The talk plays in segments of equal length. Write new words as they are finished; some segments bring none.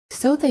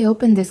So they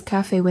opened this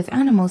cafe with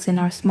animals in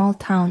our small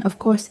town. Of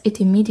course,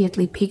 it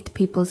immediately piqued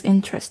people's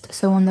interest.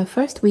 So on the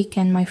first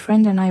weekend, my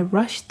friend and I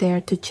rushed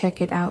there to check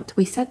it out.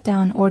 We sat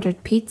down,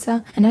 ordered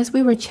pizza, and as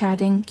we were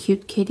chatting,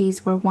 cute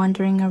kitties were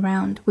wandering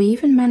around. We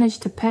even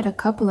managed to pet a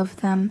couple of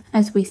them.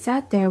 As we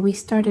sat there, we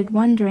started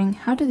wondering,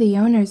 how do the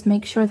owners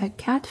make sure that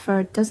cat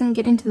fur doesn't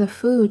get into the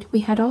food?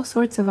 We had all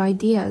sorts of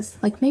ideas,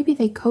 like maybe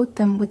they coat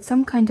them with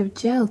some kind of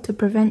gel to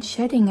prevent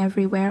shedding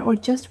everywhere, or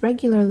just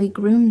regularly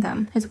groom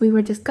them. As we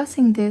were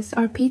discussing this,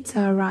 our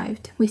pizza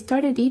arrived. We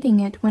started eating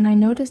it when I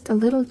noticed a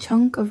little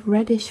chunk of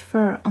reddish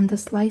fur on the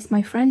slice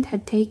my friend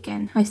had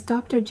taken. I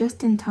stopped her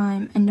just in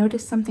time and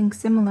noticed something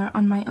similar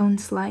on my own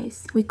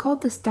slice. We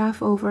called the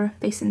staff over.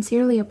 They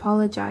sincerely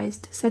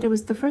apologized, said it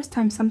was the first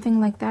time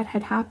something like that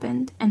had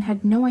happened, and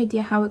had no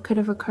idea how it could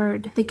have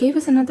occurred. They gave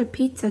us another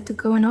pizza to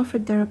go and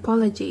offered their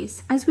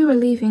apologies. As we were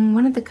leaving,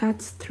 one of the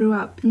cats threw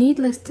up.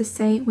 Needless to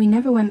say, we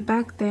never went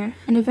back there,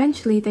 and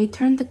eventually they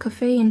turned the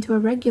cafe into a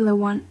regular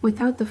one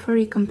without the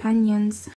furry companions.